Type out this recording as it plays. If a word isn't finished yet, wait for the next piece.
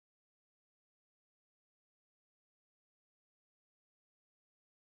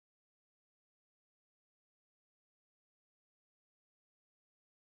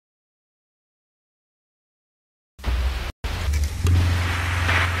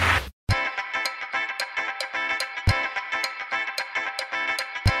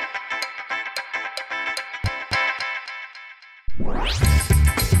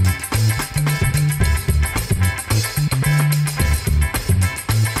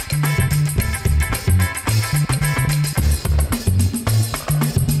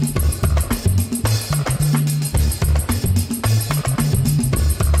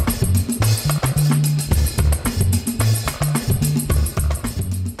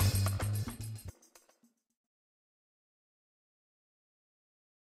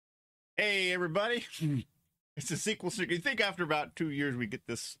Hey, everybody. It's a sequel. You think after about 2 years we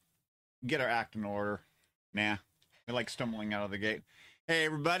get our act in order. Nah, I like stumbling out of the gate. Hey,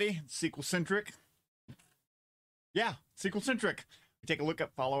 everybody. Sequel centric. Yeah, sequel centric. We take a look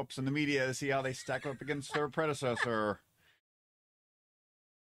at follow ups in the media to see how they stack up against their predecessor.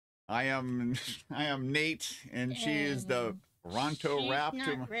 I am Nate, and she is the Ronto Rap.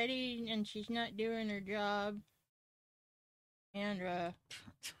 She's not ready, and she's not doing her job. And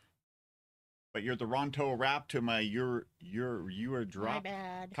but you're the Ronto Rap to my you are drop my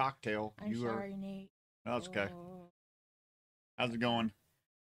bad. cocktail. I'm sorry, Nate. No, that's okay. How's it going?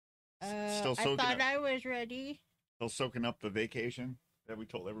 Still soaking I thought I was ready. Still soaking up the vacation that we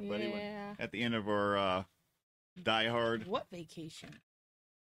told everybody Yeah. at the end of our Die Hard. What vacation?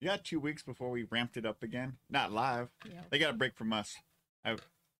 You got 2 weeks before we ramped it up again. Not live. Yeah. They got a break from us.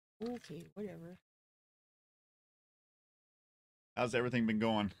 Okay, whatever. How's everything been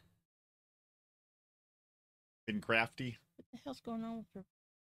going? Been crafty? What the hell's going on with your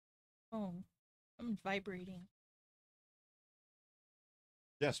phone? I'm vibrating.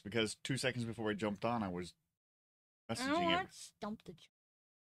 Yes, because 2 seconds before we jumped on, I was messaging you. Stumped the.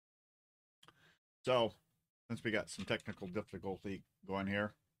 So, since we got some technical difficulty going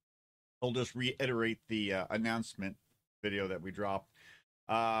here, I'll just reiterate the announcement video that we dropped.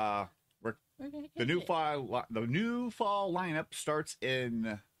 The new fall lineup starts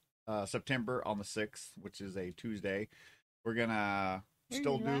in September on the 6th, which is a Tuesday. We're gonna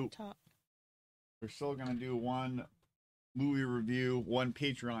still do one movie review, one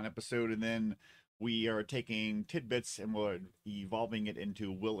Patreon episode, and then we are taking tidbits and we're evolving it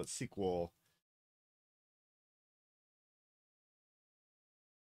into Will It Sequel.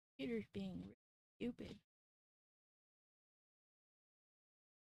 Peter's being stupid.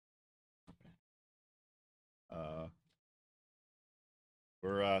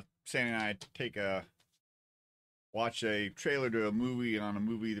 Sandy and I watch a trailer to a movie on a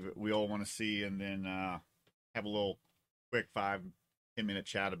movie that we all want to see, and then have a little quick 5-10 minute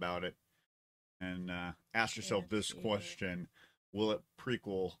chat about it, and ask yourself this question: will it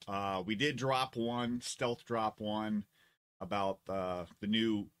prequel? We did stealth drop one about the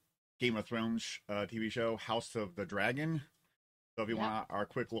new Game of Thrones TV show, House of the Dragon. So if you want our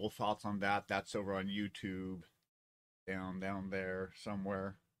quick little thoughts on that, that's over on YouTube, down there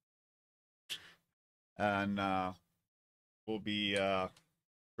somewhere. And we'll be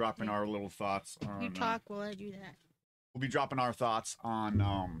dropping our little thoughts on... You talk while I do that. We'll be dropping our thoughts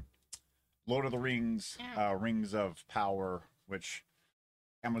on Lord of the Rings, Rings of Power, which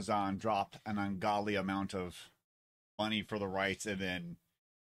Amazon dropped an ungodly amount of money for the rights, and then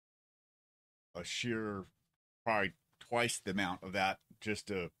a sheer probably twice the amount of that just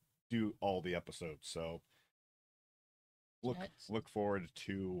to do all the episodes. So look forward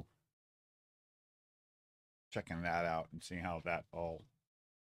to checking that out and seeing how that all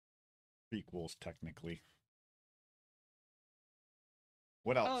prequels technically.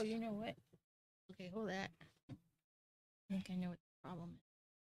 What else? Oh, you know what? Okay, hold that. I think I know what the problem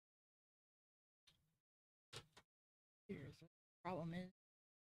is. Here's what the problem is.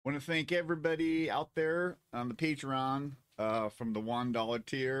 Want to thank everybody out there on the Patreon, from the $1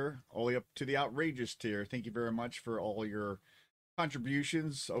 tier all the way up to the outrageous tier. Thank you very much for all your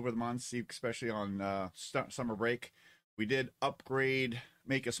contributions over the months, especially on summer break. We did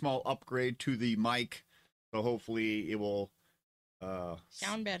make a small upgrade to the mic, so hopefully it will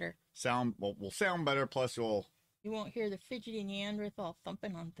sound better. Will sound better. Plus, you won't hear the fidgety Neanderthal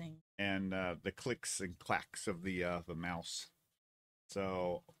thumping on things and the clicks and clacks of the mouse.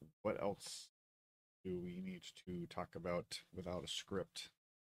 So, what else do we need to talk about without a script?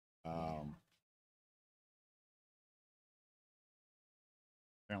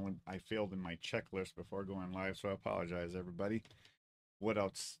 Apparently, I failed in my checklist before going live, so I apologize, everybody. What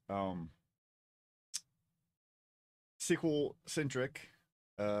else? Sequel centric.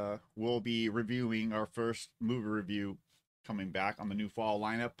 We'll be reviewing our first movie review coming back on the new fall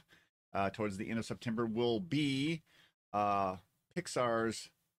lineup towards the end of September. Will be Pixar's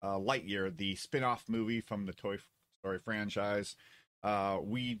Lightyear, the spin-off movie from the Toy Story franchise.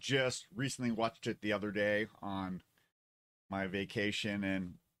 We just recently watched it the other day on my vacation,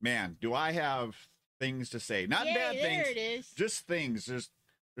 and man, do I have things to say. Not bad things. There it is. Just things. There's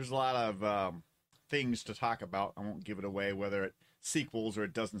a lot of things to talk about. I won't give it away, whether it sequels or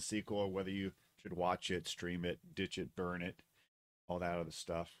it doesn't sequel, or whether you should watch it, stream it, ditch it, burn it, all that other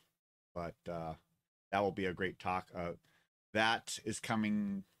stuff. But that will be a great talk. That is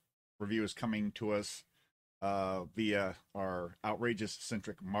coming. Review is coming to us via our outrageous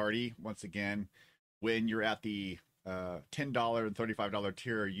centric Marty. Once again, when you're at the $10 and $35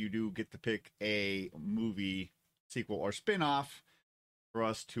 tier, you do get to pick a movie, sequel, or spin-off for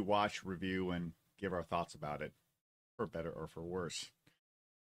us to watch, review, and give our thoughts about it, for better or for worse.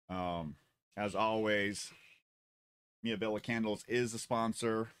 As always, Mia Bella Candles is the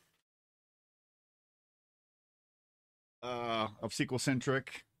sponsor of Sequel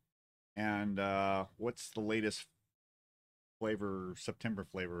Centric. And what's the latest flavor, September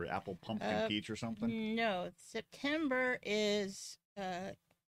flavor? Apple pumpkin peach or something? No, September is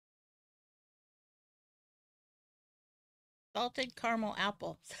salted caramel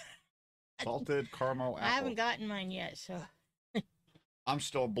apple. Salted caramel apple. I haven't gotten mine yet, so. I'm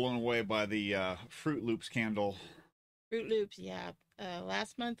still blown away by the Fruit Loops candle. Fruit Loops, yeah.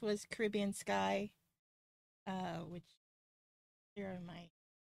 Last month was Caribbean Sky, which they're in my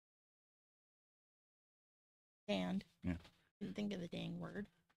stand. Yeah. Didn't think of the dang word.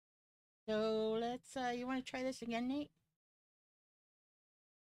 So let's, you want to try this again, Nate?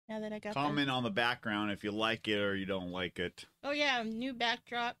 Now that I got Comment on the background if you like it or you don't like it. Oh yeah, new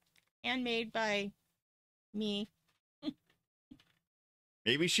backdrop, handmade by me.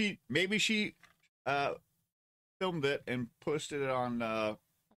 Maybe she filmed it and posted it on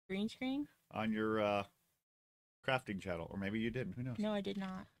Green screen? on your crafting channel, or maybe you didn't. Who knows? No, I did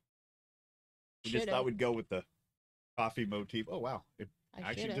not. We just thought we'd go with the coffee motif. Oh wow, it I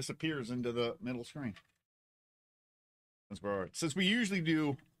actually should've. disappears into the middle screen. Since we usually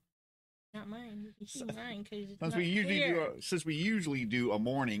do. Not mine. You can see mine because it's Since not we usually clear. since we usually do a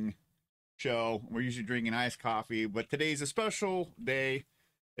morning show, we're usually drinking iced coffee. But today's a special day.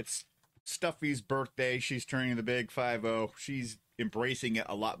 It's Stuffy's birthday. She's turning the big 50. She's embracing it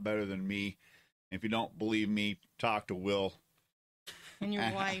a lot better than me. If you don't believe me, talk to Will. And your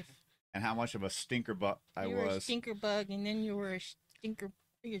wife. And how much of a stinker bug I You were a was. stinker bug, and then you were a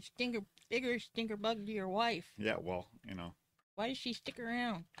bigger stinker bug to your wife. Yeah, well, you know. Why does she stick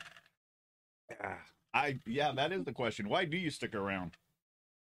around? That is the question. Why do you stick around?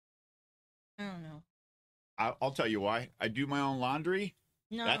 I don't know. I'll tell you why. I do my own laundry.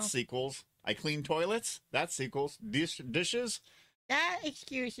 No, That's sequels. I clean toilets. That's sequels. Dishes. that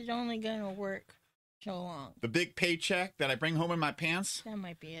excuse is only gonna work so long. The big paycheck that I bring home in my pants. That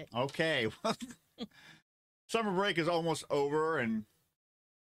might be it. Okay. Summer break is almost over, and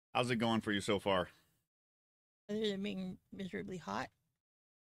how's it going for you so far? Other than being miserably hot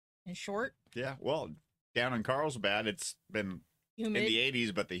and short, Yeah, well, down in Carlsbad, it's been humid. in the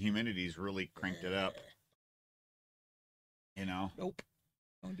 80s, but the humidity's really cranked it up. You know, Nope.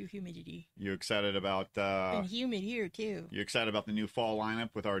 Don't do humidity. you excited about It's been humid here too. you excited about the new fall lineup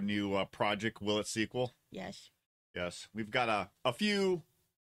with our new project Will It sequel? Yes. Yes, we've got a few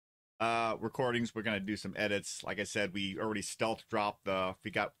recordings. We're gonna do some edits. Like I said, we already stealth dropped the.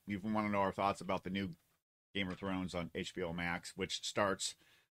 If you want to know our thoughts about the new Game of Thrones on HBO Max, which starts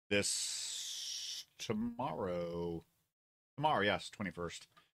this tomorrow. Tomorrow, yes, 21st.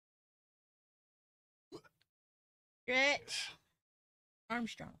 Stretch.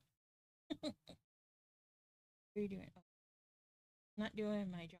 Armstrong. What are you doing? Oh, not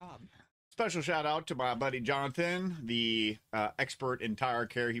doing my job. Special shout out to my buddy Jonathan, the expert in tire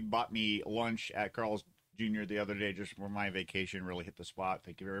care. He bought me lunch at Carl's Jr. the other day just for my vacation. Really hit the spot.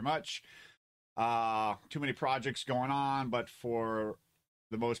 Thank you very much. Too many projects going on, but for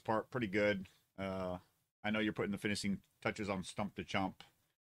the most part, pretty good. I know you're putting the finishing touches on Stump the Chump.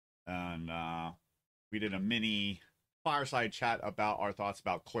 And we did a mini fireside chat about our thoughts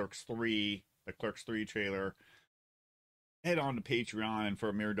about Clerks 3, the Clerks 3 trailer. Head on to Patreon, and for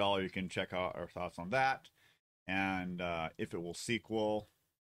a mere $1, you can check out our thoughts on that. And if it will sequel.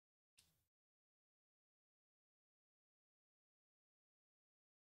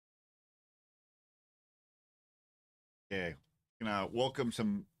 Okay, gonna welcome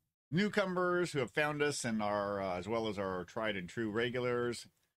some newcomers who have found us and our as well as our tried and true regulars.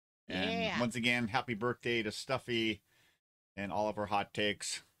 And Yeah. once again, happy birthday to Stuffy and all of our hot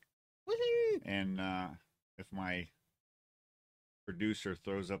takes. Woohoo! And if my producer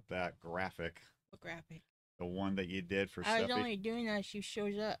throws up that graphic, What graphic? the one that you did for I was Stuffy, only doing that if she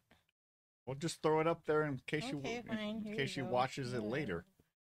shows up. we'll just throw it up there in case Okay, fine. in Here case you she go. watches it Yeah. later.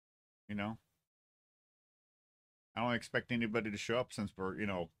 You know, I don't expect anybody to show up since we're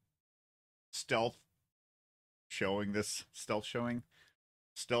stealth showing.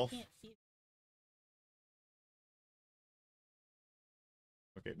 Stealth. Can't see.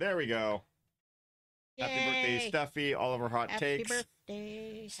 Okay, there we go. Happy birthday, Yay. Stuffy. All of our hot Happy takes.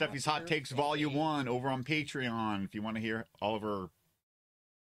 birthday. Steffi's Happy Hot Takes birthday. Volume 1 over on Patreon. If you want to hear all of her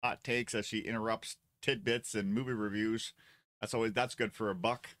hot takes as she interrupts tidbits and movie reviews, that's good for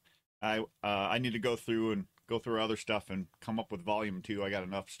 $1. I need to go through and go through other stuff and come up with volume 2. I got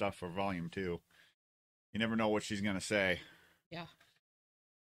enough stuff for volume 2. You never know what she's gonna say. Yeah.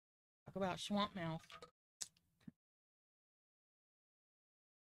 Talk about swamp mouth.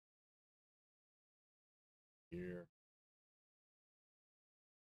 Here.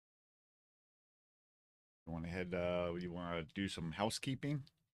 You want to head? You want to do some housekeeping?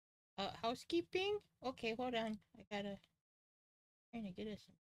 Housekeeping? Okay, hold on. Trying to get us.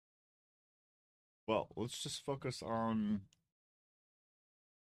 Well, let's just focus on.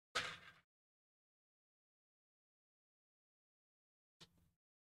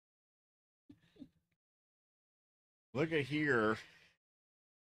 Look at here,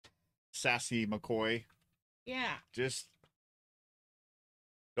 Sassy McCoy. Yeah. Just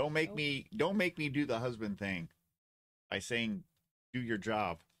don't make me do the husband thing by saying do your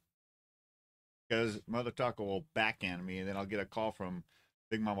job. Because Mother Taco will backhand me, and then I'll get a call from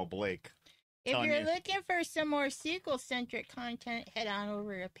Big Mama Blake. If you're looking for some more sequel-centric content, head on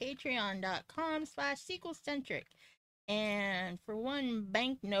over to patreon.com/sequel-centric. And for one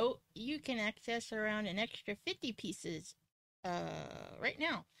banknote, you can access around an extra 50 pieces right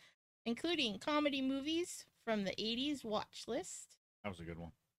now, including comedy movies from the 80s watch list. That was a good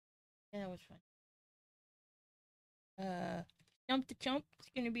one. Yeah, that was fun. Jump the Chump is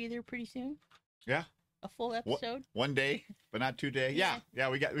going to be there pretty soon. Yeah. A full episode. One day, but not 2 days. Yeah.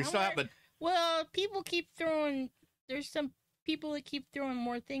 We still have the. Well, people keep throwing. There's some people that keep throwing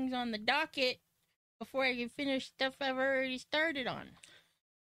more things on the docket before I can finish stuff I've already started on.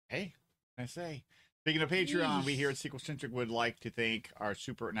 Hey, I say. Speaking of Patreon, we here at Sequel Centric would like to thank our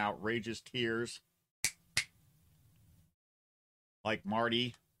super and outrageous tiers, like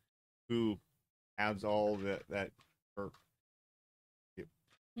Marty, who adds all that.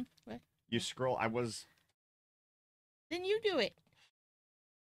 What? You scroll. Then you do it.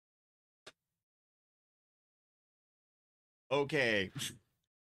 Okay.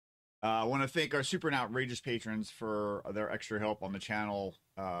 I want to thank our super and outrageous patrons for their extra help on the channel.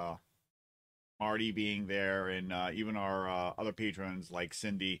 Marty being there, and even our other patrons like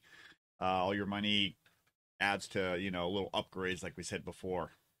Cindy. All your money adds to, little upgrades like we said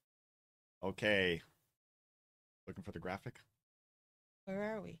before. Okay. Looking for the graphic?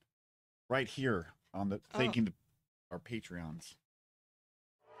 Where are we? Right here on the thanking our Patreons.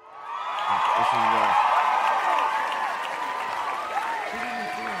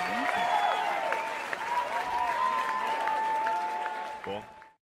 Well,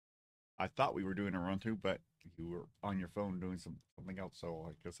 I thought we were doing a run through, but you were on your phone doing something else, so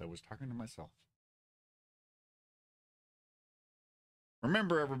I guess I was talking to myself.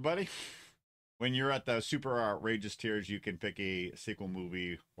 Remember, everybody, when you're at the super outrageous tiers, you can pick a sequel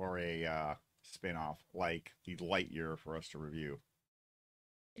movie or a spin-off, like the Lightyear for us to review.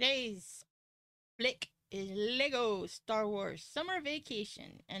 Today's flick is Lego Star Wars Summer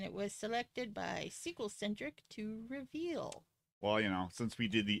Vacation, and it was selected by Sequel Centric to reveal. Well, since we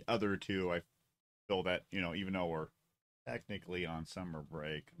did the other two, I feel that, even though we're technically on summer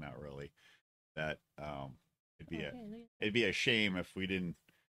break, not really, that it'd be a shame if we didn't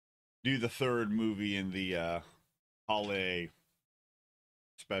do the third movie in the holiday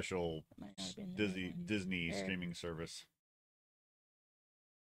special Disney streaming service.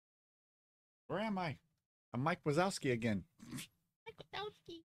 Where am I? I'm Mike Wazowski again. Mike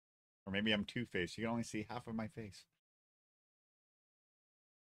Wazowski. Or maybe I'm Two-Face. You can only see half of my face.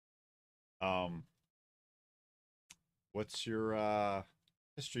 What's your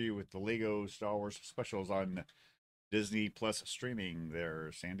history with the Lego Star Wars specials on Disney Plus streaming there,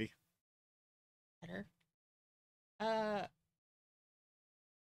 Sandy? Better.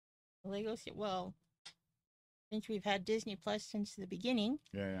 Lego, well, since we've had Disney Plus since the beginning.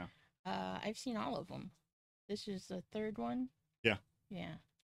 Yeah. I've seen all of them. This is the third one. Yeah. Yeah.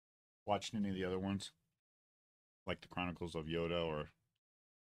 Watched any of the other ones? Like the Chronicles of Yoda or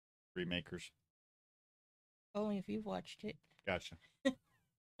Remakers? Only if you've watched it. Gotcha.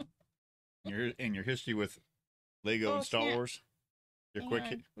 your history with Lego and Star Wars?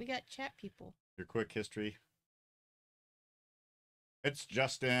 We got chat people. Your quick history. It's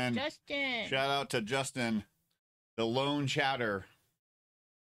Justin. Shout out to Justin, the lone chatter.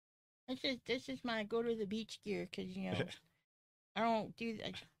 This is my go to the beach gear because I don't do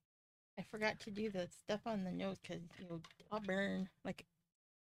that. I forgot to do the stuff on the nose because I'll burn like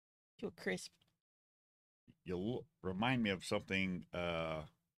to a crisp. You'll remind me of something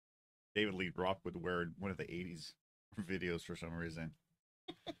David Lee Roth would wear in one of the 80s videos for some reason.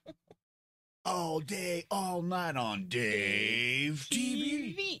 All day, all night on Dave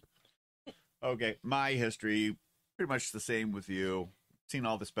TV. Okay, my history, pretty much the same with you. Seen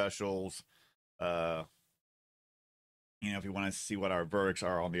all the specials. if you want to see what our verdicts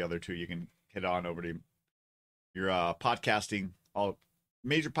are on the other two, you can head on over to your podcasting, all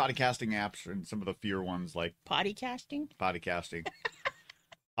major podcasting apps, and some of the fewer ones like Potty casting? podcasting,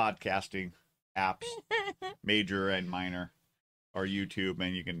 podcasting apps, major and minor, or YouTube,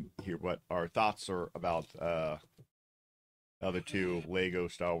 and you can hear what our thoughts are about the other two Lego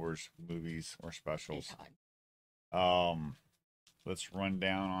Star Wars movies or specials. Let's run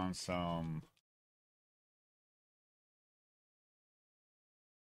down on some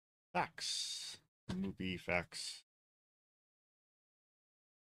facts, movie facts.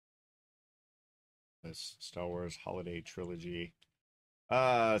 This Star Wars holiday trilogy.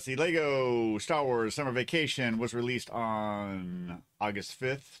 See, Lego Star Wars Summer Vacation was released on August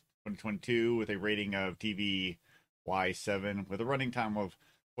 5th, 2022, with a rating of TV Y7, with a running time of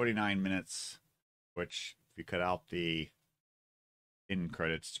 49 minutes, which, if you cut out the end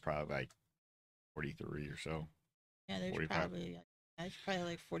credits, it's probably like 43 or so. Yeah, there's 45. probably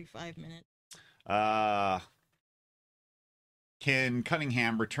like 45 minutes. Ken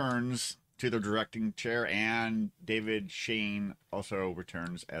Cunningham returns to the directing chair, and David Shane also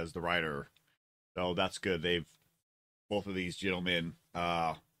returns as the writer. So that's good. Both of these gentlemen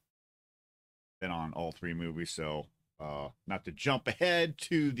been on all three movies. So not to jump ahead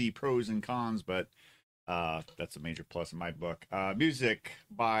to the pros and cons, but that's a major plus in my book. Music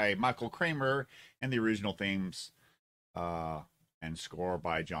by Michael Kramer, and the original themes and score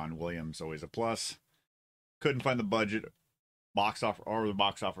by John Williams, always a plus. Couldn't find the budget, box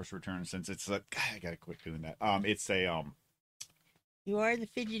office return, since it's like, God, I gotta quit doing that. It's a You are the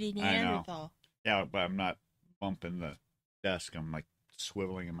fidgety I know. Neanderthal. Yeah, but I'm not bumping the desk. I'm like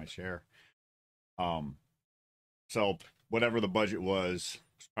swiveling in my chair. So whatever the budget was,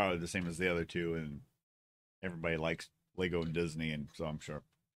 it's probably the same as the other two, and everybody likes Lego and Disney, and so I'm sure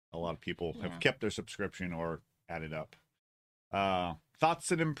a lot of people have kept their subscription or added up.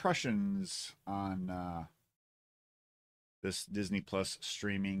 Thoughts and impressions on this Disney Plus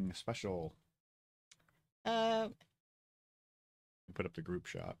streaming special. Put up the group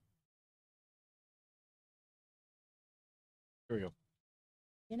shot. Here we go.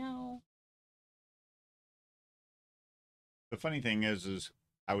 The funny thing is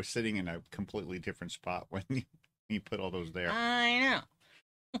I was sitting in a completely different spot when you put all those there. I know.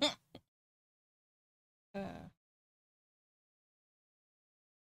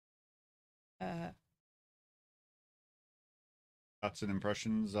 Thoughts and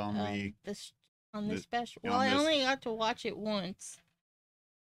impressions on this special. on Well, I this. only got to watch it once,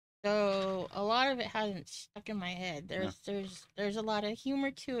 so a lot of it hasn't stuck in my head. There's a lot of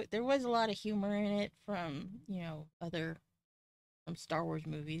humor to it. There was a lot of humor in it from from Star Wars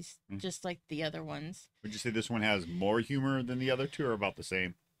movies, just like the other ones. Would you say this one has more humor than the other two, or about the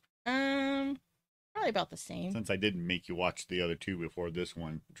same? Probably about the same. Since I didn't make you watch the other two before this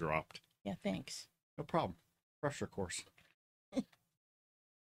one dropped. Yeah, thanks. No problem. Refresher course.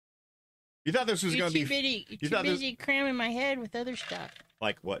 You thought this was going to be... You're too busy cramming my head with other stuff.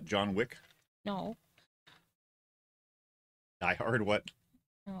 Like what, John Wick? No. Die Hard, what?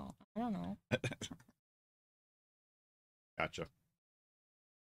 No, I don't know. Gotcha.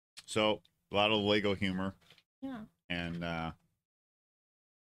 So, a lot of Lego humor. Yeah. And,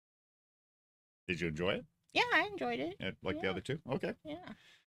 did you enjoy it? Yeah, I enjoyed it. Like the other two? Okay.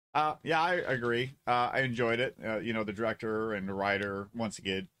 Yeah. Yeah, I agree. I enjoyed it. The director and the writer, once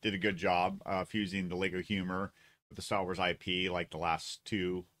again, did a good job fusing the Lego humor with the Star Wars IP, like the last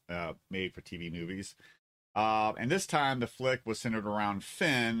two made for TV movies. And this time, the flick was centered around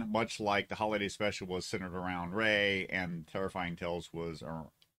Finn, much like the holiday special was centered around Rey, and Terrifying Tales was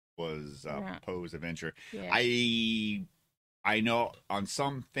Poe's adventure. Yeah. I know on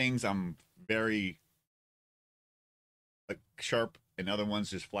some things I'm very sharp, and other ones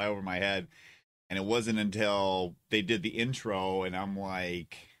just fly over my head. And it wasn't until they did the intro, and I'm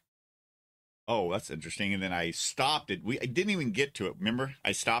like, oh, that's interesting. And then I stopped it. I didn't even get to it. Remember,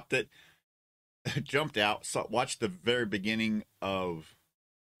 I stopped it, jumped out, watched the very beginning of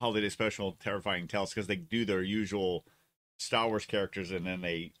Holiday Special Terrifying Tales, because they do their usual Star Wars characters, and then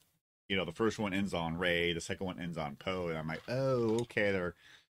they, the first one ends on Rey, the second one ends on Poe, and I'm like, oh, okay, they're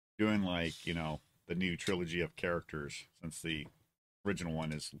doing like, the new trilogy of characters, since the original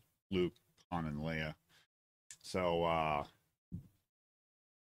one is Luke, Han, and Leia. So,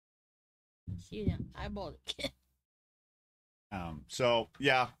 see that eyeball again. So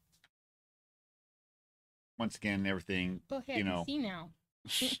yeah. Once again, everything. Go ahead. I see now.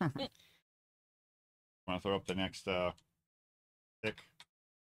 Want to throw up the next pick?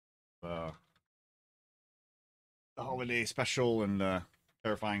 The holiday special and the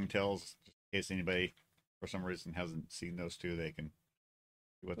Terrifying Tales, just in case anybody for some reason hasn't seen those two, they can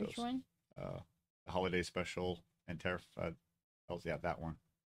see what Which those one? the holiday special and Terrified. Yeah, that one.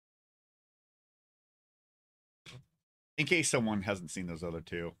 In case someone hasn't seen those other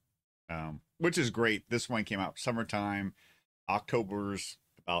two, which is great. This one came out summertime. October's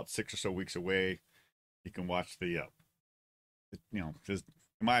about 6 or so weeks away. You can watch the, just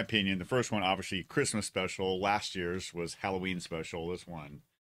in my opinion, the first one obviously Christmas special. Last year's was Halloween special. This one,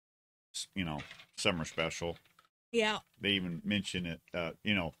 summer special. Yeah. They even mention it.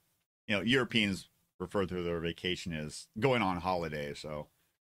 Europeans refer to their vacation as going on holiday. So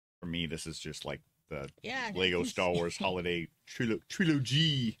for me, this is just like the Lego Star Wars holiday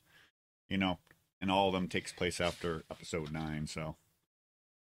trilogy, and all of them takes place after episode 9. So,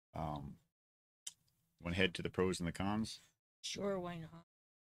 want to head to the pros and the cons? Sure, why not?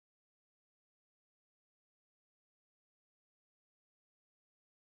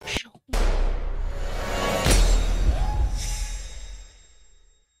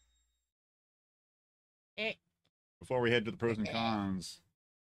 Before we head to the pros and cons,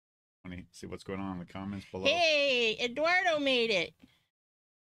 want to see what's going on in the comments below. Hey, Eduardo made it.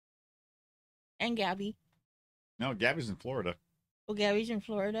 And Gabby. No, Gabby's in Florida. Oh, Gabby's in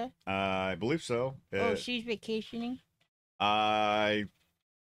Florida? I believe so. She's vacationing? Eduardo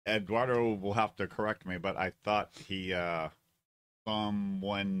will have to correct me, but I thought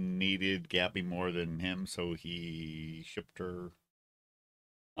someone needed Gabby more than him, so he shipped her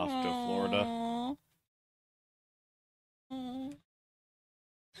off to Florida. Aww.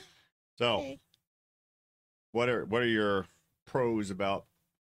 So, Okay. what are your pros about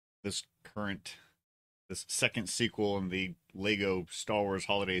this second sequel in the Lego Star Wars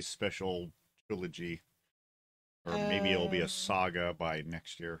Holiday Special trilogy? Or maybe it'll be a saga by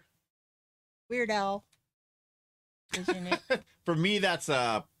next year. Weird Al is in it. For me, that's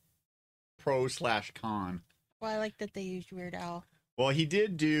a pro/con. Well, I like that they used Weird Al. Well, he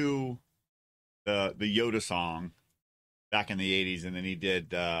did do the Yoda song back in the 80s, and then he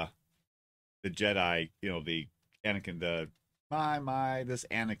did the Jedi, the Anakin, this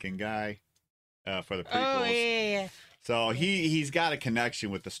Anakin guy for the prequels. Oh, yeah. So he's got a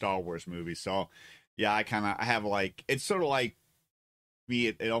connection with the Star Wars movies. So yeah, I have it's sort of like me.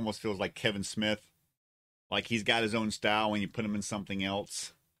 It almost feels like Kevin Smith. Like he's got his own style when you put him in something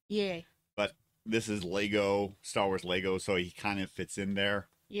else. Yeah. But this is Star Wars Lego, so he kind of fits in there.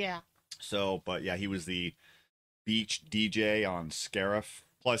 Yeah. So, but yeah, he was the beach DJ on Scarif.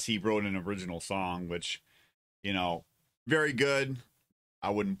 Plus, he wrote an original song, which, very good. I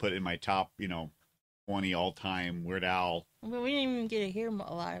wouldn't put it in my top, 20 all-time Weird Al. But we didn't even get to hear him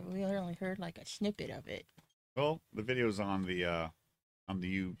alive. We only heard like a snippet of it. Well, the video's on the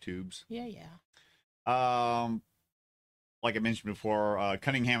YouTubes. Yeah, yeah. Like I mentioned before,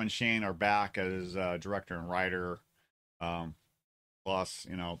 Cunningham and Shane are back as director and writer. Plus,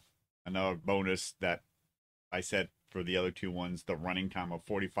 another bonus that I said for the other two ones, the running time of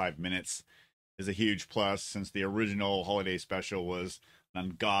 45 minutes is a huge plus, since the original holiday special was an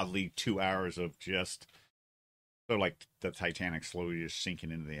ungodly 2 hours of just sort of like the Titanic slowly just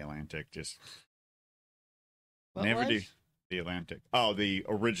sinking into the Atlantic. Just What never was? do the Atlantic. Oh, the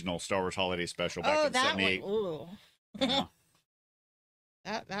original Star Wars holiday special back in that 78. one. Ooh. Yeah.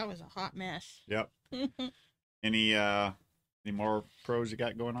 That was a hot mess. Yep. Any more pros you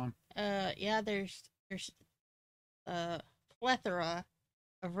got going on? Yeah, there's a plethora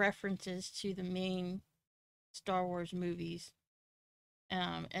of references to the main Star Wars movies.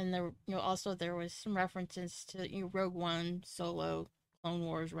 And there, also there was some references to Rogue One, Solo, Clone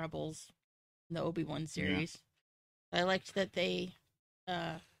Wars, Rebels, and the Obi-Wan series. Yeah. I liked that they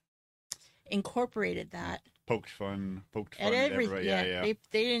incorporated that. Poked fun at everything. Yeah. They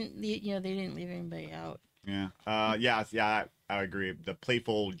didn't, they didn't leave anybody out. Yeah. Yeah. I agree. The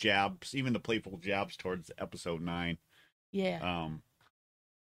playful jabs, even the playful jabs towards Episode 9. Yeah.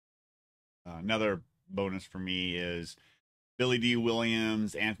 Another bonus for me is Billy D.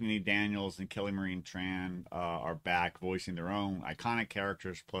 Williams, Anthony Daniels, and Kelly Marie Tran are back voicing their own iconic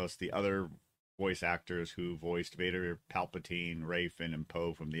characters, plus the other voice actors who voiced Vader, Palpatine, Rey, Finn, and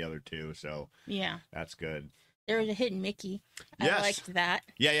Poe from the other two. So yeah, that's good. There was a hidden Mickey. Yes. I liked that.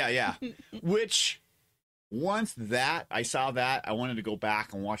 Yeah. Which, once I saw that, I wanted to go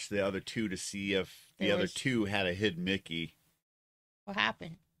back and watch the other two to see if the other two had a hidden Mickey. What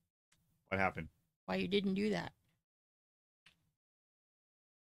happened? What happened? Why you didn't do that?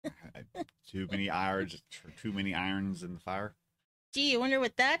 Too many irons in the fire. Gee, I wonder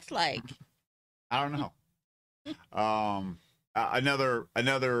what that's like. I don't know.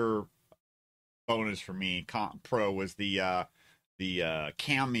 Another bonus for me, pro, was the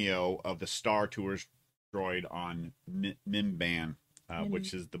cameo of the Star Tours droid on Mimban,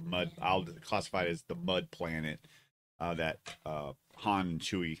 which is the mud. I'll classify it as the mud planet that Han and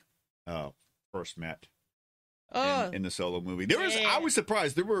Chewie first met Oh, in the Solo movie. There was yeah. I was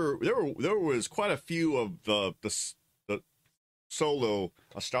surprised there was quite a few of the Solo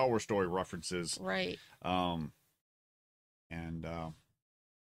a Star Wars story references. Right. And got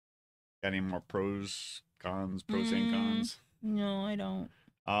any more pros and cons? No, I don't.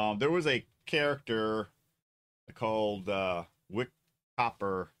 There was a character called Wick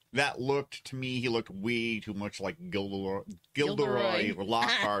Copper that looked to me, he looked way too much like Gilderoy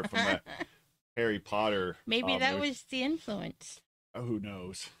Lockhart from the Harry Potter. Maybe that was the influence. Who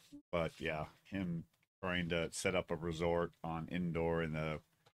knows? But yeah, him trying to set up a resort on Endor and the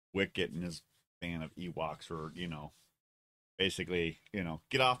Wicket and his band of Ewoks were, basically,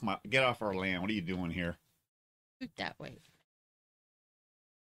 get off our land. What are you doing here? Shoot that way.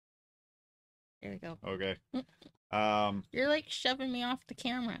 There we go. Okay. You're like shoving me off the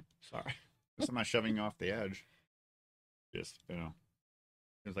camera. Sorry. I'm not shoving you off the edge. Just,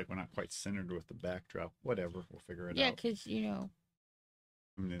 feels like we're not quite centered with the backdrop. Whatever. We'll figure it out. Yeah, because, I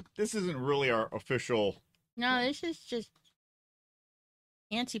mean, this isn't really our official. No, this is just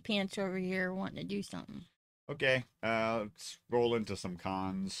Antsy Pants over here wanting to do something. Okay. Let's roll into some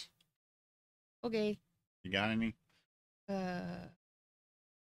cons. Okay. You got any?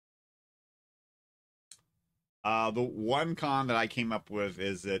 The one con that I came up with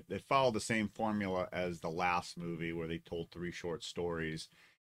is that it followed the same formula as the last movie where they told 3 short stories.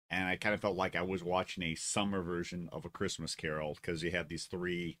 And I kind of felt like I was watching a summer version of A Christmas Carol because you had these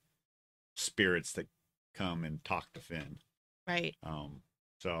 3 spirits that come and talk to Finn. Right.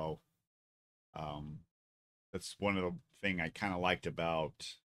 So that's one of the thing I kind of liked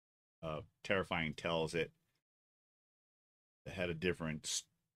about Terrifying Tales. It had a different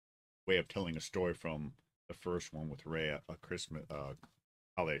way of telling a story from the first one with Ray, a Christmas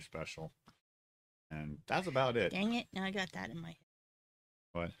holiday special, and that's about it. Dang it! Now I got that in my head.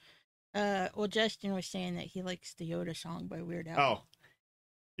 What? Well, Justin was saying that he likes the Yoda song by Weird Al. Oh,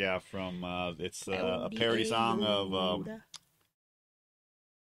 yeah, from it's a parody song of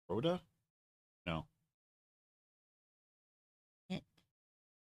Rhoda. No. Yeah.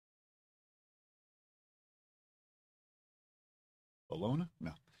 Bologna?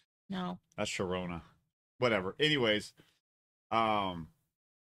 No. No. That's Sharona. Whatever. Anyways,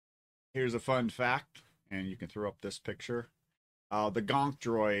 here's a fun fact, and you can throw up this picture. The Gonk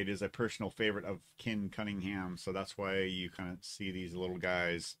droid is a personal favorite of Ken Cunningham, so that's why you kind of see these little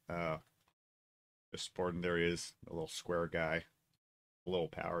guys just sporting. There he is, a little square guy, a little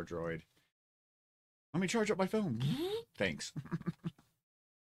power droid. Let me charge up my phone. Thanks.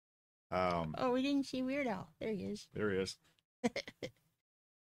 Oh, we didn't see Weird Al. There he is. There he is.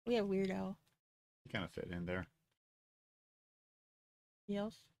 We have Weird Al. He kind of fit in there. Anybody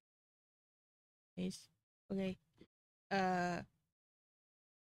else? Please. Okay. I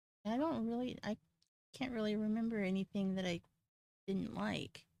can't really remember anything that I didn't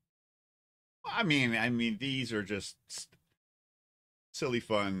like. I mean, these are just silly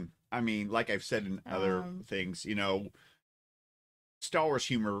fun. I mean, like I've said in other things, Star Wars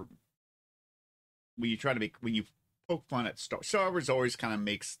humor. When you poke fun at Star Wars, always kind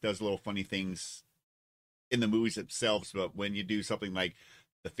of does little funny things in the movies themselves. But when you do something like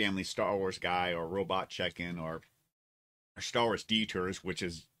the Family Star Wars Guy or Robot Check-In or Star Wars Detours, which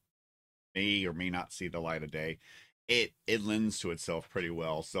may or may not see the light of day, it lends to itself pretty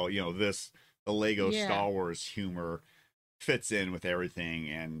well. So the Lego Star Wars humor fits in with everything,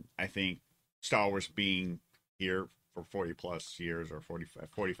 and I think Star Wars being here for 40 plus years or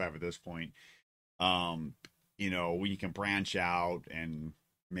 45 at this point, we can branch out and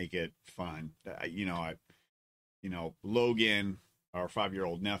make it fun. Logan, our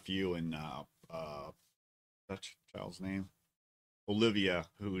 5-year-old nephew, and that's child's name, Olivia,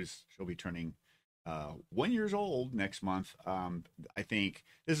 she'll be turning 1 year old next month. I think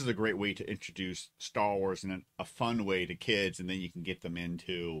this is a great way to introduce Star Wars in a fun way to kids, and then you can get them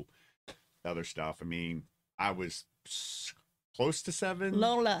into other stuff. I mean, I was close to 7.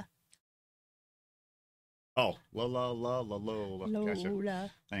 Lola. Oh, Lola. Gotcha.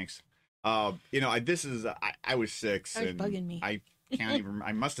 Lola. Thanks. This is I was 6. That was and bugging me. I can't even.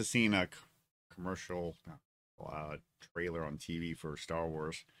 I must have seen a commercial trailer on TV for Star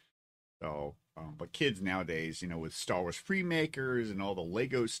Wars. So, but kids nowadays, with Star Wars Freemakers and all the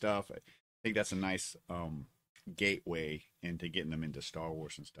Lego stuff, I think that's a nice gateway into getting them into Star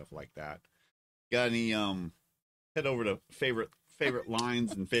Wars and stuff like that. Got any head over to favorite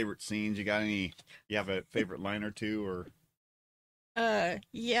lines and favorite scenes? You have a favorite line or two, or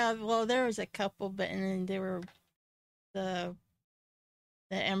Yeah, well, there was a couple, but and then there were the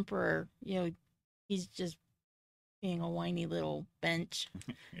the emperor. He's just being a whiny little bench.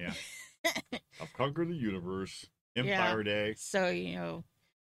 Yeah. I've conquered the universe. Yeah. Empire Day. So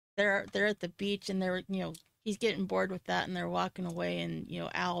they're at the beach and he's getting bored with that and they're walking away and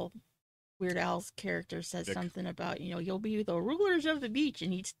Weird Al's character says Vic. something about you'll be the rulers of the beach,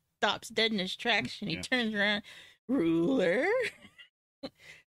 and he stops dead in his tracks and he Yeah. turns around, ruler. And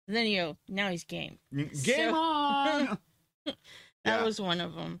then now he's game. Game on. That Yeah. was one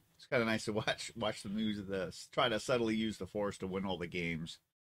of them. It's kind of nice to watch the news of this. Try to subtly use the Force to win all the games.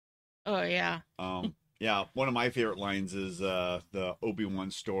 Oh yeah. Yeah, one of my favorite lines is the Obi-Wan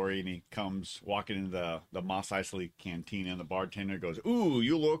story, and he comes walking into the Mos Eisley cantina, and the bartender goes, "Ooh,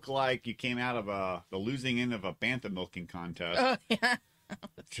 you look like you came out of the losing end of a bantha milking contest." Oh yeah.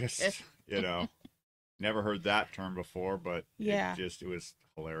 Just never heard that term before, but Yeah. it was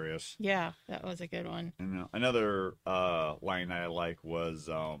hilarious. Yeah, that was a good one. And another line I like was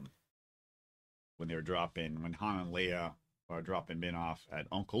when Han and Leia are dropping Ben off at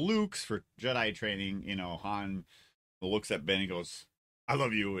Uncle Luke's for Jedi training. Han looks at Ben and goes, "I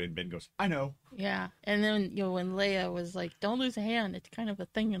love you," and Ben goes, "I know." Yeah, and then when Leia was like, "Don't lose a hand," it's kind of a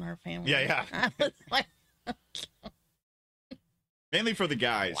thing in our family. Yeah. I was like, Mainly for the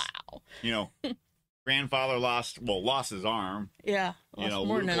guys. wow. Grandfather lost his arm. Yeah, lost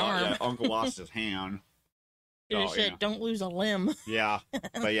more Luke than an arm. Yeah, Uncle lost his hand. He just said, "Don't lose a limb." Yeah,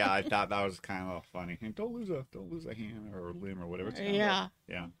 but yeah, I thought that was kind of funny. And don't lose a hand or a limb or whatever. It's kind Yeah.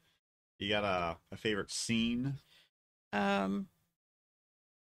 yeah. You got a favorite scene? Probably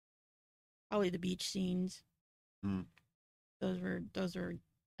the beach scenes. Hmm. Those were.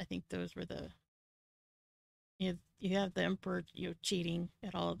 I think those were the. You have the Emperor cheating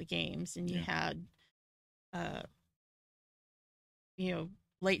at all of the games, and you had,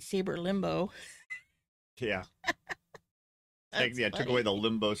 lightsaber limbo. Yeah. Took away the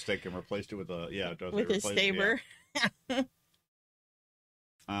limbo stick and replaced it with a saber. Yeah.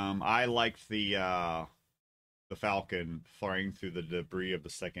 I liked the Falcon flying through the debris of the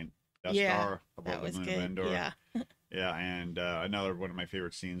second Death Star above the moon of Endor. Yeah. Yeah, and another one of my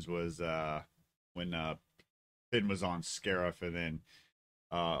favorite scenes was when Finn was on Scarif, and then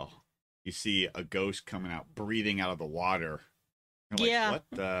you see a ghost coming out, breathing out of the water. You're like, what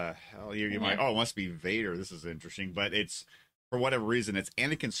the hell? You're like, oh, it must be Vader. This is interesting. But it's, for whatever reason, it's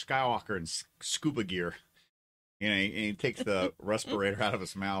Anakin Skywalker in scuba gear. And he takes the respirator out of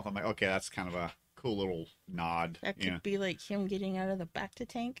his mouth. I'm like, okay, that's kind of a cool little nod. That could be like him getting out of the Bacta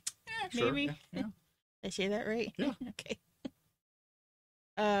tank. Sure. Maybe. Yeah. Did I say that right? Yeah. Okay.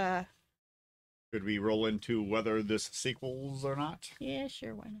 Could we roll into whether this sequels or not? Yeah,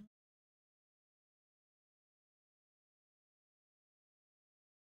 sure. Why not?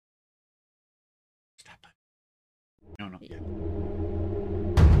 Stop it. No. Yeah.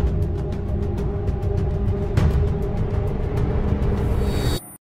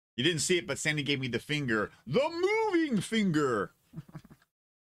 You didn't see it, but Sandy gave me the finger. The moving finger.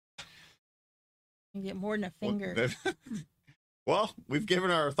 You get more than a finger. Well, we've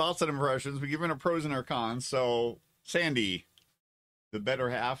given our thoughts and impressions. We've given our pros and our cons. So, Sandy, the better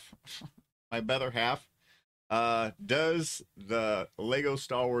half, my better half, does the Lego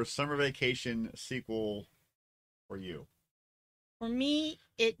Star Wars Summer Vacation sequel for you? For me,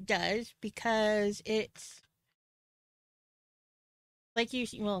 it does, because it's like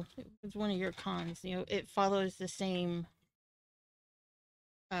it's one of your cons. It follows the same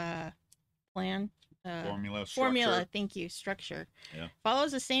plan. Formula, thank you. Structure. Yeah.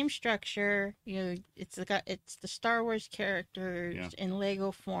 Follows the same structure. It's the Star Wars characters in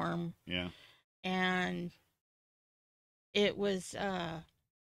Lego form. Yeah. And it was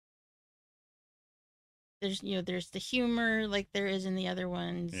there's the humor like there is in the other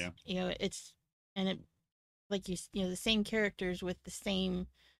ones. Yeah. The same characters with the same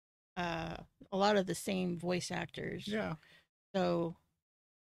a lot of the same voice actors. Yeah. So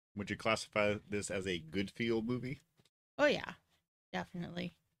would you classify this as a good feel movie? Oh yeah,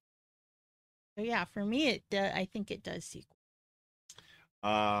 definitely. So yeah, for me, I think it does sequel.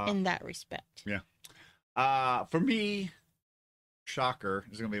 In that respect. Yeah. For me, shocker,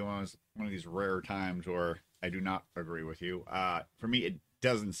 this is gonna be one of these rare times where I do not agree with you. For me, it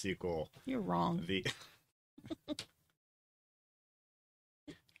doesn't sequel. You're wrong.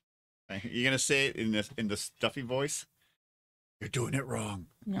 You're gonna say it in the stuffy voice? You're doing it wrong.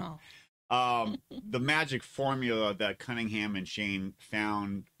 No. The magic formula that Cunningham and Shane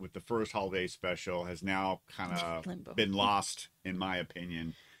found with the first holiday special has now kind of been lost, in my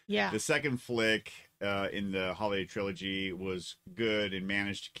opinion. Yeah. The second flick, in the holiday trilogy was good and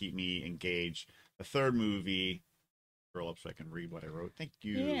managed to keep me engaged. The third movie, scroll up so I can read what I wrote. Thank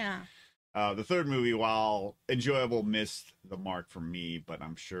you. Yeah. The third movie, while enjoyable, missed the mark for me, but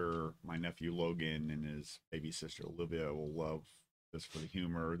I'm sure my nephew Logan and his baby sister Olivia will love this for the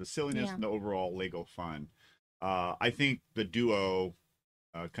humor, the silliness, Yeah. and the overall Lego fun. I think the duo,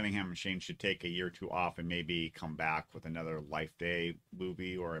 Cunningham and Shane, should take a year or two off and maybe come back with another Life Day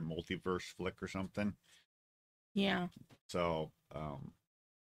movie or a multiverse flick or something. Yeah. So,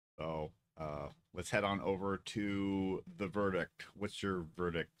 let's head on over to the verdict. What's your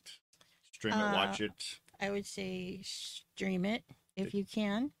verdict? Stream it, watch it. I would say stream it if you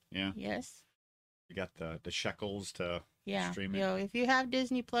can. Yeah. Yes. You got the shekels to Yeah. stream it. You know, if you have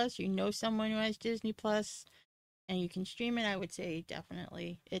Disney Plus, you know someone who has Disney Plus, and you can stream it, I would say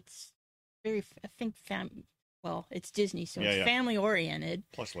definitely. It's very, I think, well, it's Disney, so it's Yeah. family oriented.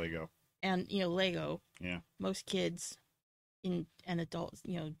 Plus Lego. And, you know, Lego. Yeah. Most kids and adults,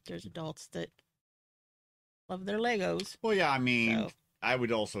 you know, there's adults that love their Legos. Well, yeah, I mean, So, I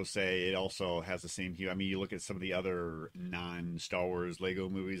would also say it also has the same hue. I mean, you look at some of the other non-Star Wars Lego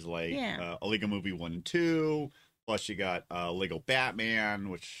movies, like Yeah. a Lego Movie 1 and 2, plus you got Lego Batman,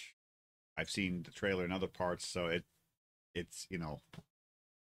 which I've seen the trailer in other parts, so it's, you know,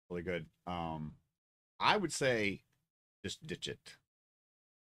 really good. I would say just ditch it.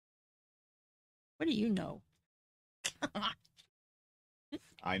 what do you know?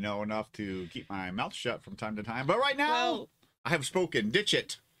 I know enough to keep my mouth shut from time to time, but right now Well, I have spoken. Ditch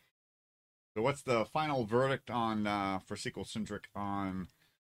it. So what's the final verdict on for Sequel Centric on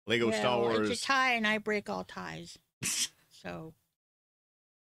Lego Star Wars? It's a tie, and I break all ties. So,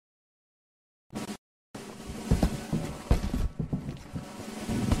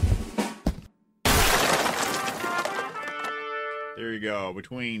 There you go.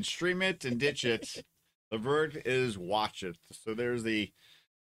 Between stream it and ditch it, the verdict is watch it. So there's the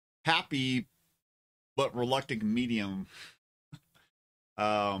happy but reluctant medium.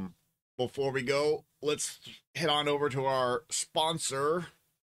 Before we go, let's head on over to our sponsor,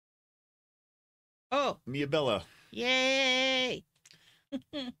 oh, Mia Bella. yay!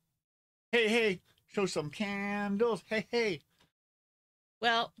 Hey, show some candles. Hey.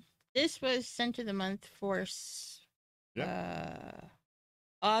 Well, this was Scent of the Month for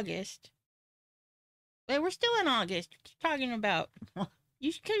August. But we're still in August. What are you talking about?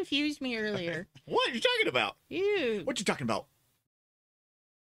 You confused me earlier. What are you talking about? You What you talking about?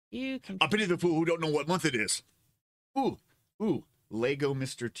 confused. I pity the fool who don't know what month it is. Ooh, Lego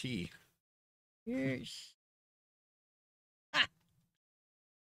Mr. T. Yours.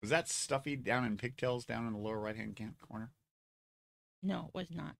 Was that Stuffy down in pigtails down in the lower right-hand corner? No, it was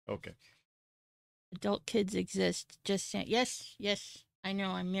not. Okay. Adult kids exist. Just saying. Yes. I know.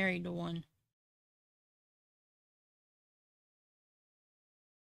 I'm married to one.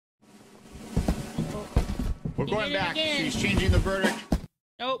 Oh, We're He going did it back. again. She's changing the verdict.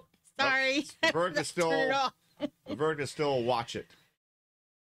 nope. Sorry. The verdict is Turn it still off. the verdict is still watch it.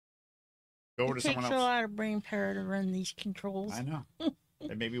 Go over It to someone takes a else. lot of brain power to run these controls. I know.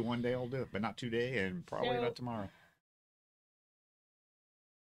 And maybe one day I'll do it, but not today and probably So- not tomorrow.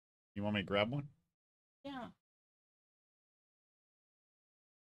 You want me to grab one? Yeah.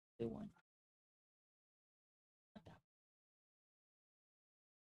 Good one. Not that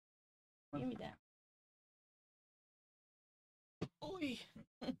one. Give me that. Oy.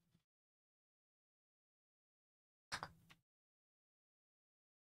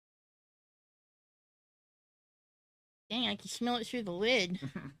 Dang, I can smell it through the lid.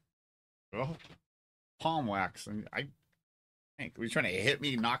 Well, palm wax. And I think were you trying to hit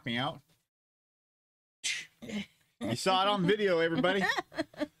me, knock me out? You saw it on video, everybody.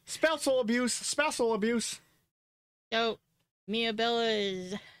 Spousal abuse. So, Mia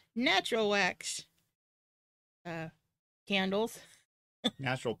Bella's natural wax candles.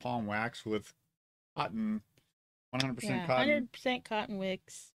 Natural palm wax with cotton, 100% Yeah, cotton. 100% cotton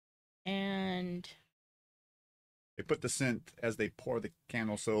wicks. And They put the scent as they pour the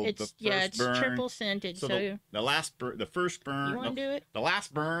candle, so it's the first it's burn. triple scented. So So, the first burn, you want to do it? the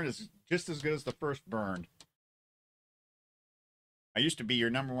last burn is just as good as the first burn. I used to be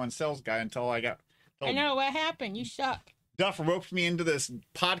your number one sales guy until I got. I know what happened. You suck. Duff roped me into this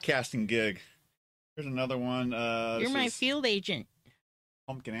podcasting gig. Here's another one. You're This my is field agent.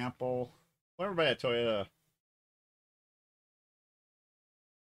 pumpkin apple. Well, everybody at Toyota.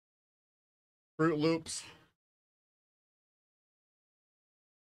 Fruit Loops.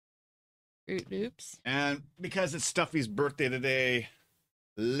 Fruit Loops. And because it's Stuffy's birthday today,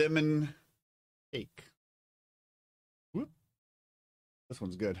 lemon cake. Whoop. This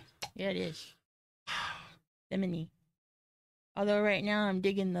one's good. Yeah, it is. lemony. Although right now I'm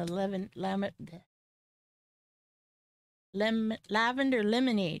digging the lavender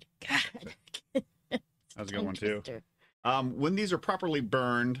lemonade. God. That's a good one too. Twister. When these are properly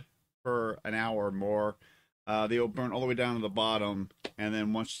burned for an hour or more, they'll burn all the way down to the bottom, and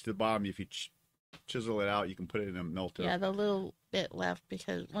then once to the bottom, if you chisel it out, you can put it in a melter. Yeah, the little bit left,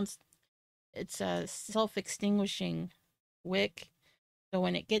 because once it's a self-extinguishing wick, so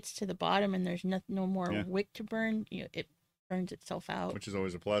when it gets to the bottom and there's no more wick to burn, it burns itself out, which is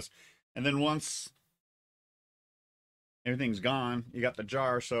always a plus. And then once everything's gone, you got the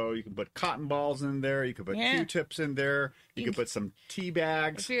jar, so you can put cotton balls in there, you can put Q-tips in there, you can put some tea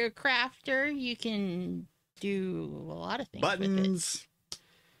bags. If you're a crafter, you can do a lot of things. Buttons. With it.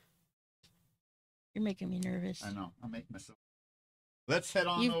 You're making me nervous. I know. I'll make myself. Let's head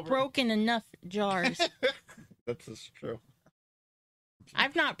on You've over. You've broken enough jars. That's true.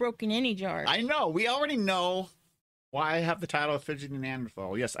 I've not broken any jars. I know. We already know why I have the title of Fidgety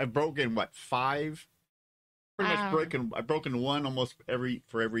Neanderthal. Yes, I've broken, 5? Pretty much broken. I've broken one almost every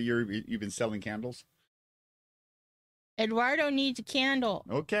year you've been selling candles. Eduardo needs a candle.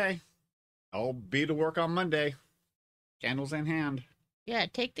 Okay. I'll be to work on Monday. Candles in hand. Yeah,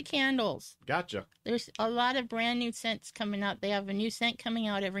 take the candles. Gotcha. There's a lot of brand new scents coming out. They have a new scent coming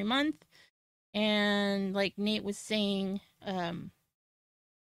out every month. And like Nate was saying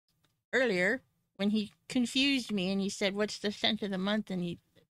earlier, when he confused me and he said, "What's the scent of the month?" or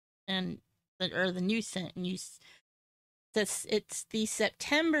the new scent, and it's the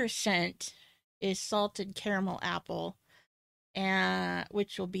September scent is salted caramel apple, and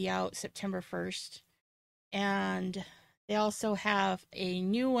which will be out September 1st. And they also have a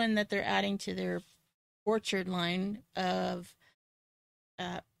new one that they're adding to their orchard line of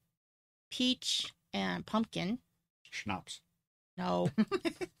peach and pumpkin. Schnapps. No.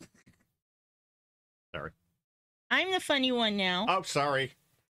 Sorry. I'm the funny one now. Oh, sorry.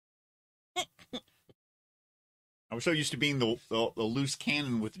 I was so used to being the loose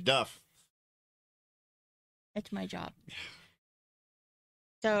cannon with Duff. That's my job.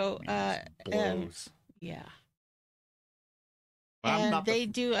 So, blows. Yeah. Well, and they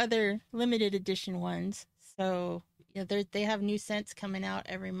do other limited edition ones. So, they have new scents coming out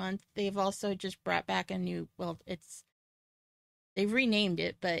every month. They've also just brought back a new, they've renamed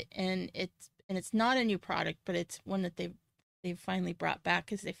it, and it's not a new product, but it's one that they've finally brought back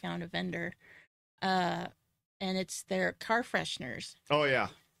because they found a vendor. And it's their car fresheners. Oh yeah.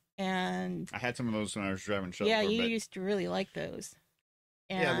 And I had some of those when I was driving shuttle. Yeah, you used to really like those.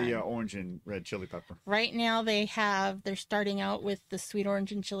 And the orange and red chili pepper. Right now they're starting out with the sweet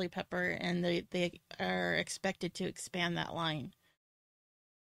orange and chili pepper, and they are expected to expand that line.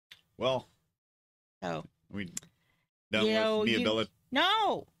 Well, so we done with the ability.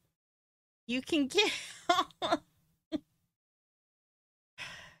 No, you can get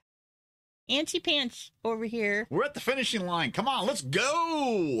Auntie Pants over here. We're at the finishing line. Come on, let's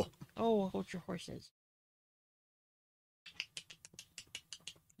go. Oh, hold your horses.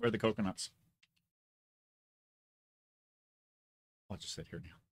 Where are the coconuts? I'll just sit here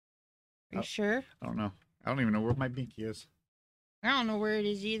now. Are you sure? I don't know. I don't even know where my binky is. I don't know where it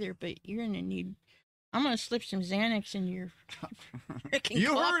is either, but you're going to need... I'm going to slip some Xanax in your freaking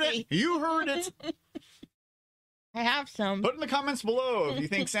You coffee. heard it. You heard it. I have some. Put in the comments below if you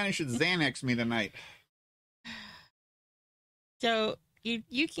think Sandy should Xanax me tonight. So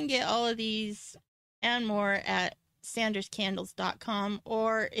you can get all of these and more at sanderscandles.com,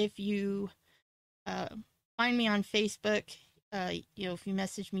 or if you find me on Facebook, if you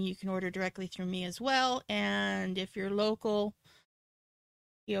message me, you can order directly through me as well. And if you're local,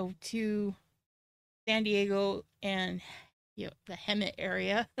 to San Diego and the Hemet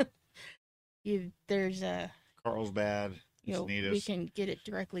area, there's a Carlsbad. We can get it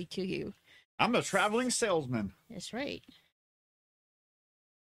directly to you. I'm a traveling salesman. That's right.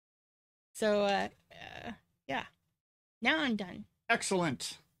 So, yeah. Now I'm done.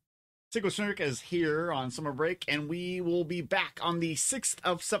 Excellent. Sequel Snurk is here on summer break, and we will be back on the 6th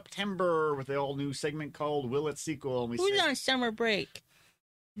of September with the all-new segment called Will It Sequel. And Who's on summer break?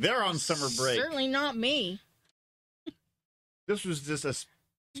 They're on summer break. Certainly not me. This was just a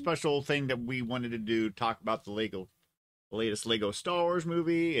special thing that we wanted to do, talk about the latest Lego Star Wars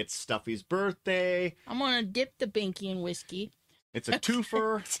movie. It's Stuffy's birthday. I'm gonna dip the binky in whiskey. It's a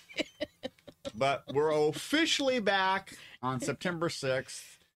twofer. But we're officially back on September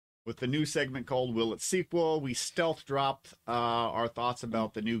 6th with the new segment called Will It Sequel. We stealth dropped our thoughts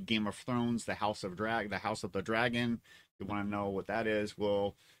about the new Game of Thrones, the House of the Dragon. If you want to know what that is,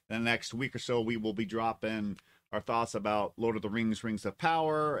 in the next week or so, we will be dropping our thoughts about Lord of the Rings, Rings of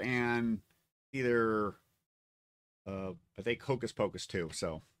Power, and either I think Hocus Pocus too.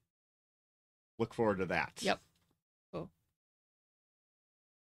 So look forward to that. Yep. Cool.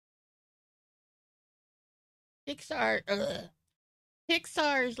 Pixar's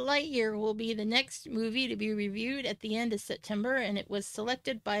Lightyear will be the next movie to be reviewed at the end of September, and it was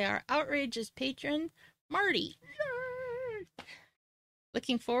selected by our outrageous patron, Marty. Yay!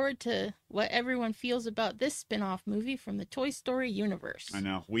 Looking forward to what everyone feels about this spin-off movie from the Toy Story universe. I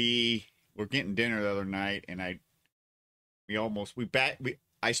know. We were getting dinner the other night, and I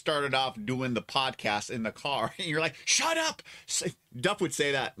started off doing the podcast in the car, and you're like, "Shut up!" Duff would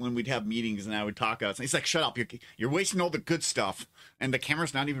say that when we'd have meetings, and I would talk out. He's like, "Shut up! You're wasting all the good stuff, and the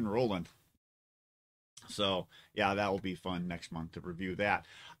camera's not even rolling." So yeah, that will be fun next month to review that.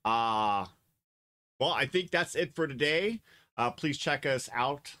 Well, I think that's it for today. Please check us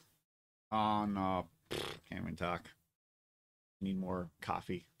out on. Can't even talk. Need more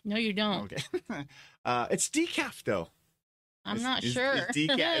coffee. No, you don't. Okay. It's decaf though. I'm not sure.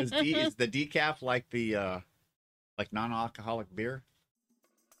 Is the decaf like the like non-alcoholic beer?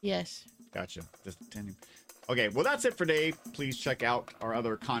 Yes. Gotcha. Just attending. Okay, well that's it for today. Please check out our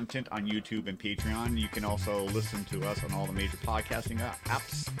other content on YouTube and Patreon. You can also listen to us on all the major podcasting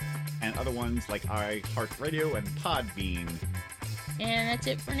apps and other ones like iHeartRadio and Podbean. And that's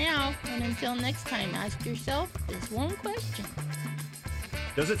it for now. And until next time, ask yourself this one question.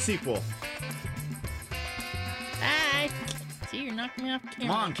 Does it sequel? Bye. See, you're knocking me off camera.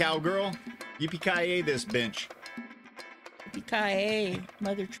 Come on, cowgirl. Yippee-ki-yay this bench. Yippee-ki-yay,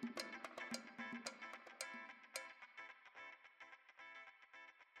 mother...